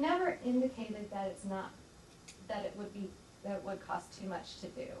they've never indicated that it's not, that it would cost too much to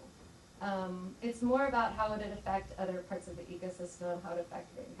do. It's more about how it would affect other parts of the ecosystem, how it would affect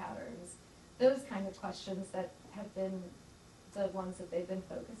rain patterns. those kind of questions that have been the ones that they've been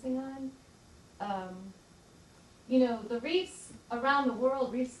focusing on. You know, the reefs around the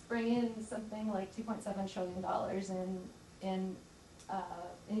world, reefs bring in something like $2.7 trillion in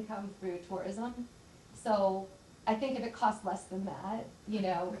income through tourism. So I think if it costs less than that, you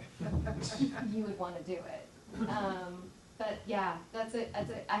know, you would want to do it. But yeah, that's it.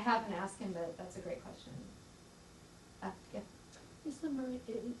 I haven't asked him, but that's a great question. Yeah.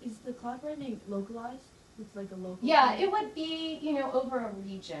 Is the cloud brightening localized? It's like a local. Yeah, it would be, you know, over a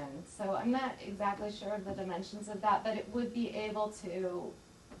region. So I'm not exactly sure of the dimensions of that, but it would be able to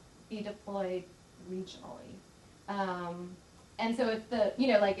be deployed regionally. And so if the, you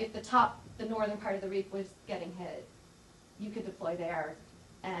know, like if the northern part of the reef was getting hit, you could deploy there,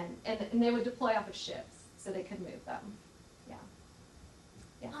 and they would deploy off of ships, so they could move them. Yeah.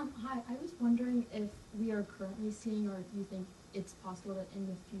 Yeah. Hi, I was wondering if we are currently seeing, or do you think it's possible that in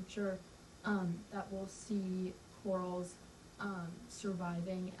the future, that we'll see corals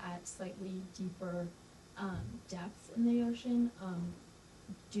surviving at slightly deeper depths in the ocean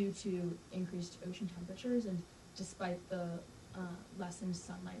due to increased ocean temperatures, and despite the lessened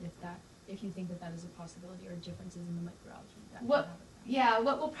sunlight, if you think that is a possibility, or differences in the microalgae that What- can happen. Yeah,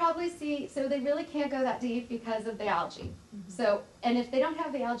 what we'll probably see, so they really can't go that deep because of the algae. Mhm. So, and if they don't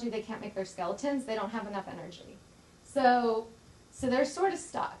have the algae, they can't make their skeletons, they don't have enough energy. So they're sort of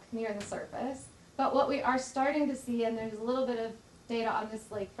stuck near the surface. But what we are starting to see, and there's a little bit of data on this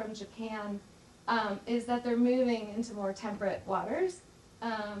like from Japan, is that they're moving into more temperate waters.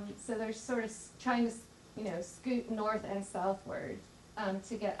 So they're sort of trying to, you know, scoot north and southward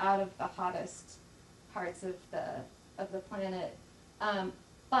to get out of the hottest parts of the planet.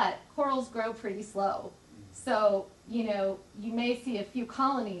 But corals grow pretty slow. So, you know, you may see a few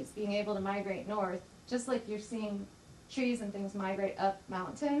colonies being able to migrate north, just like you're seeing trees and things migrate up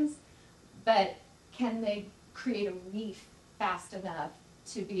mountains. But can they create a reef fast enough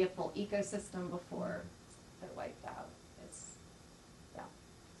to be a full ecosystem before they're wiped out? Yeah.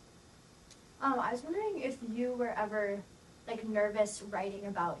 I was wondering if you were ever like nervous writing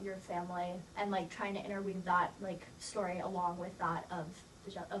about your family and like trying to interweave that like story along with that of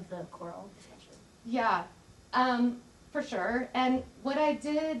the coral especially. Yeah, for sure. And what I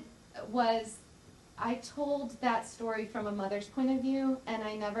did was I told that story from a mother's point of view, and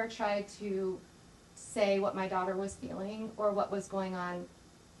I never tried to say what my daughter was feeling or what was going on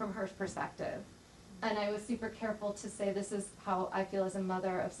from her perspective. And I was super careful to say this is how I feel as a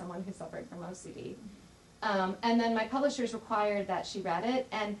mother of someone who's suffering from OCD. And then my publishers required that she read it,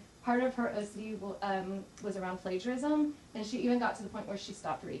 and part of her OCD was around plagiarism, and she even got to the point where she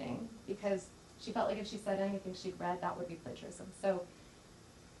stopped reading because she felt like if she said anything she'd read, that would be plagiarism. So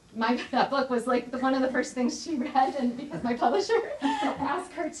that book was like one of the first things she read, and because my publisher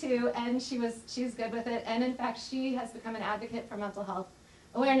asked her to, and she's good with it. And in fact, she has become an advocate for mental health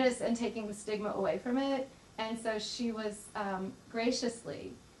awareness and taking the stigma away from it. And so she was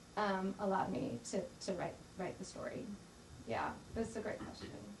graciously allowed me to write the story. Yeah, that's a great question.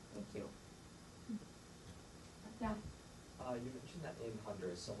 Thank you. Yeah. You mentioned that in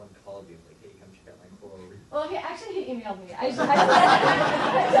Honduras, someone called you like, "Hey, come check out my coral reef." Well, he emailed me. I'm sorry.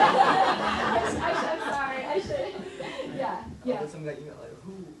 I should. Yeah. Yeah. Oh, something that email. Like,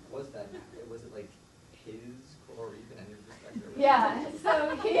 who was that? Was it like his coral reef in any respect? Yeah.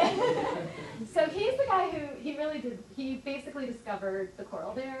 So he's the guy who he basically discovered the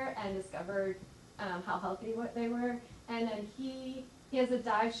coral there and discovered how healthy they were, and then he has a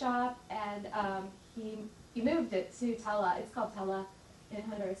dive shop, and he moved it to Tela. It's called Tela in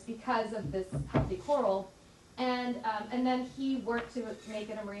Honduras because of this healthy coral. And then he worked to make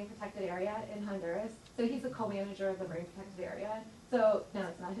it a marine protected area in Honduras. So he's the co-manager of the marine protected area. So no,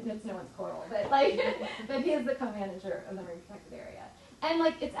 it's not. It's no one's coral, but but he is the co-manager of the marine protected area. And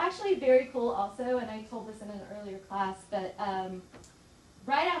like, it's actually very cool also. And I told this in an earlier class, but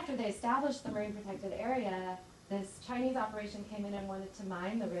right after they established the marine protected area, this Chinese operation came in and wanted to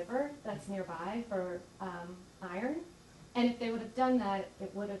mine the river that's nearby for iron. And if they would have done that,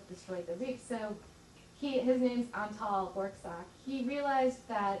 it would have destroyed the reef. So his name's Antal Borksak. He realized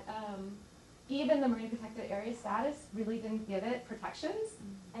that even the marine protected area status really didn't give it protections.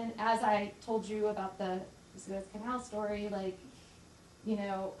 And as I told you about the Suez Canal story, like, you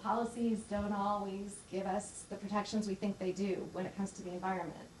know, policies don't always give us the protections we think they do when it comes to the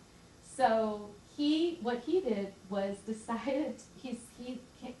environment. So what he did was he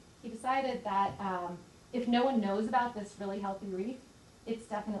decided that if no one knows about this really healthy reef, it's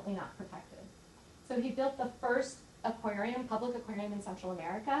definitely not protected. So he built the first public aquarium in Central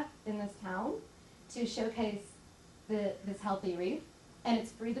America in this town to showcase this healthy reef, and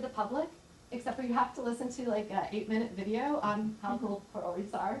it's free to the public, except for you have to listen to like an 8-minute video on how cool coral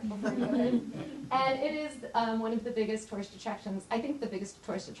reefs are before you go in. And it is one of the biggest tourist attractions. I think the biggest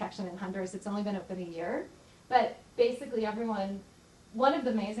tourist attraction in Honduras. It's only been open a year, but basically one of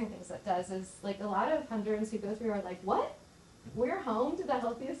the amazing things it does is like a lot of Hondurans who go through are like, what? We're home to the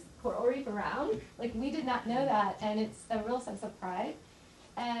healthiest coral reef around? Like, we did not know that, and it's a real sense of pride.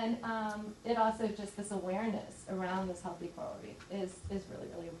 And it also just this awareness around this healthy coral reef is really,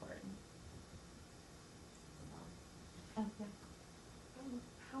 really important. Oh, yeah.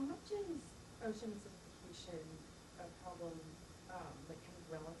 How much is ocean acidification a problem, like kind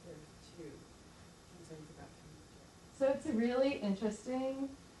of relative to concerns about temperature? So it's really interesting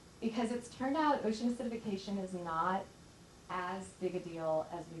because it's turned out ocean acidification is not as big a deal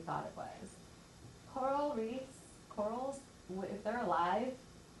as we thought it was. Coral reefs, corals, if they're alive,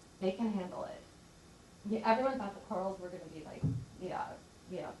 they can handle it. Yeah, everyone thought the corals were going to be like,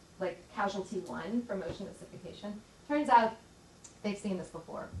 like casualty one from ocean acidification. Turns out they've seen this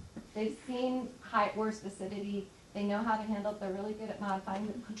before. They've seen worse acidity. They know how to handle it. They're really good at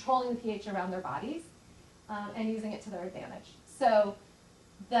modifying, controlling the pH around their bodies and using it to their advantage. So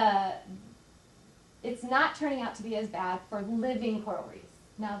it's not turning out to be as bad for living coral reefs.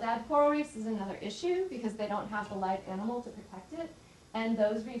 Now, dead coral reefs is another issue because they don't have the live animal to protect it, and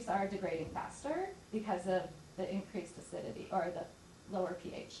those reefs are degrading faster because of the increased acidity or the lower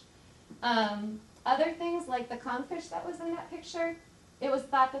pH. Other things like the clownfish that was in that picture, it was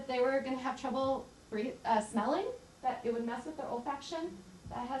thought that they were going to have trouble smelling, that it would mess with their olfaction.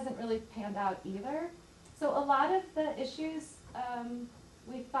 That hasn't really panned out either. So a lot of the issues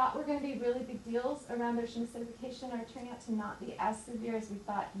we thought were going to be really big deals around ocean acidification are turning out to not be as severe as we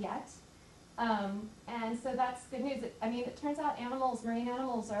thought yet. And so that's good news. It turns out marine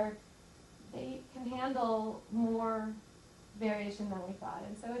animals they can handle more variation than we thought.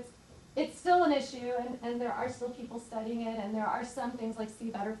 And so it's still an issue, and there are still people studying it, and there are some things like sea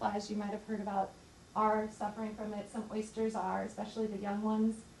butterflies you might have heard about are suffering from it. Some oysters are, especially the young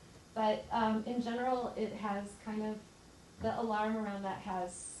ones. But in general, it has kind of, the alarm around that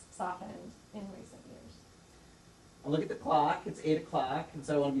has softened in recent years. I'll look at the clock. It's 8 o'clock, and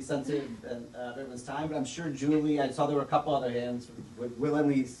so I want to be sensitive of everyone's time. But I'm sure Julie, I saw there were a couple other hands, would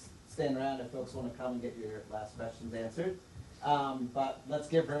willingly stand around if folks want to come and get your last questions answered. But let's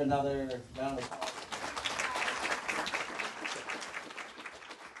give her another round of applause.